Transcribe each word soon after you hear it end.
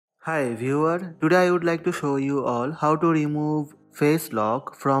Hi viewer, today I would like to show you all how to remove face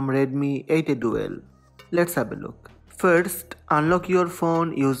lock from Redmi 8A Dual. Let's have a look. First, unlock your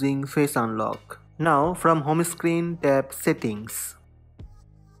phone using face unlock. Now from home screen tap settings.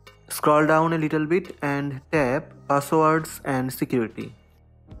 Scroll down a little bit and tap passwords and security.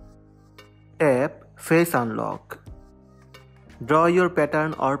 Tap face unlock. Draw your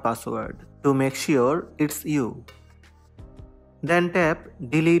pattern or password to make sure it's you. Then tap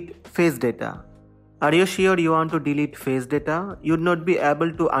delete face data. Are you sure you want to delete face data? You'd not be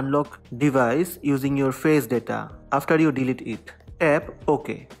able to unlock device using your face data after you delete it. Tap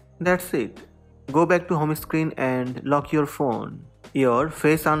OK. That's it. Go back to home screen and lock your phone. Your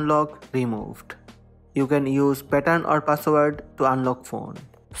face unlock removed. You can use pattern or password to unlock phone.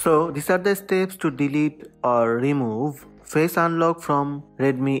 So these are the steps to delete or remove face unlock from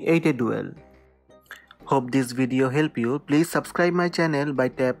Redmi 8A Dual. Hope this video help you. Please subscribe my channel by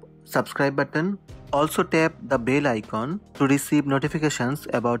tap subscribe button. Also tap the bell icon to receive notifications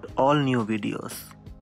about all new videos.